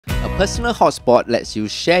personal hotspot lets you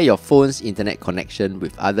share your phone's internet connection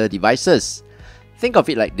with other devices. Think of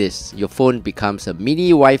it like this: your phone becomes a mini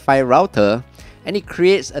Wi-Fi router, and it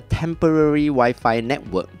creates a temporary Wi-Fi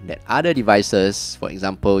network that other devices, for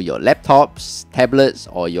example your laptops, tablets,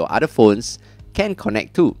 or your other phones, can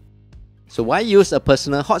connect to. So why use a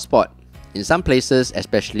personal hotspot? In some places,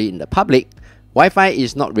 especially in the public, Wi-Fi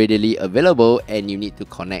is not readily available and you need to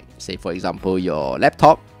connect, say for example your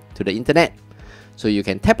laptop, to the internet. So you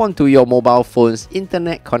can tap onto your mobile phone's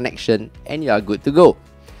internet connection and you are good to go.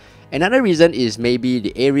 Another reason is maybe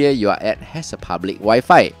the area you are at has a public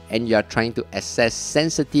Wi-Fi and you are trying to access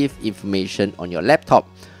sensitive information on your laptop,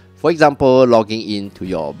 for example logging in to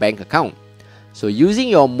your bank account. So using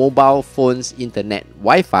your mobile phone's internet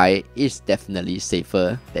Wi-Fi is definitely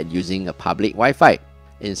safer than using a public Wi-Fi.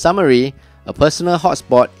 In summary, a personal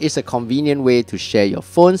hotspot is a convenient way to share your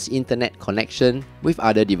phone's internet connection with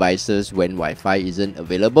other devices when Wi-Fi isn't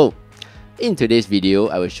available. In today's video,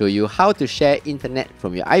 I will show you how to share internet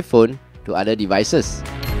from your iPhone to other devices.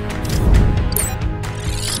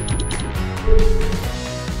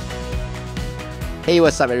 Hey,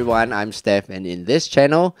 what's up everyone? I'm Steph, and in this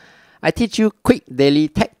channel, I teach you quick daily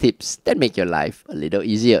tech tips that make your life a little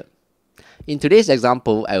easier. In today's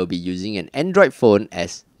example, I will be using an Android phone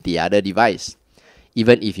as the other device.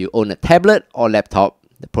 Even if you own a tablet or laptop,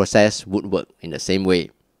 the process would work in the same way.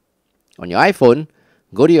 On your iPhone,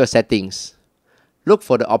 go to your settings. Look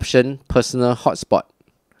for the option Personal Hotspot.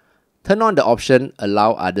 Turn on the option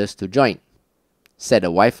Allow Others to Join. Set a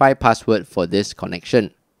Wi-Fi password for this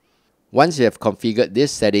connection. Once you have configured these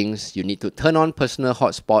settings, you need to turn on Personal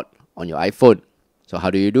Hotspot on your iPhone. So how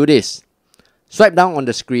do you do this? Swipe down on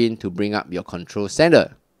the screen to bring up your control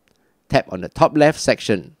center. Tap on the top left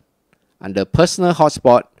section. Under Personal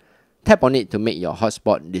Hotspot, tap on it to make your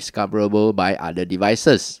hotspot discoverable by other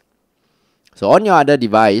devices. So on your other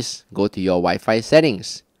device, go to your Wi-Fi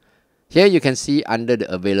settings. Here you can see under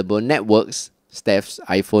the available networks, Steph's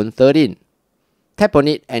iPhone 13. Tap on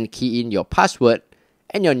it and key in your password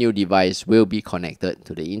and your new device will be connected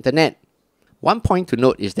to the internet. One point to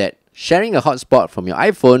note is that sharing a hotspot from your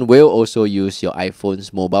iPhone will also use your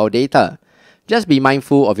iPhone's mobile data. Just be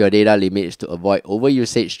mindful of your data limits to avoid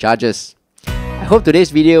overusage charges. I hope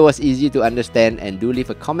today's video was easy to understand, and do leave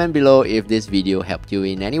a comment below if this video helped you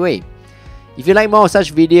in any way. If you like more of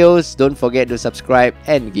such videos, don't forget to subscribe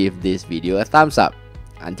and give this video a thumbs up.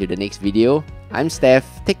 Until the next video, I'm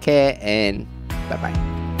Steph, take care and bye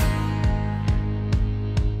bye.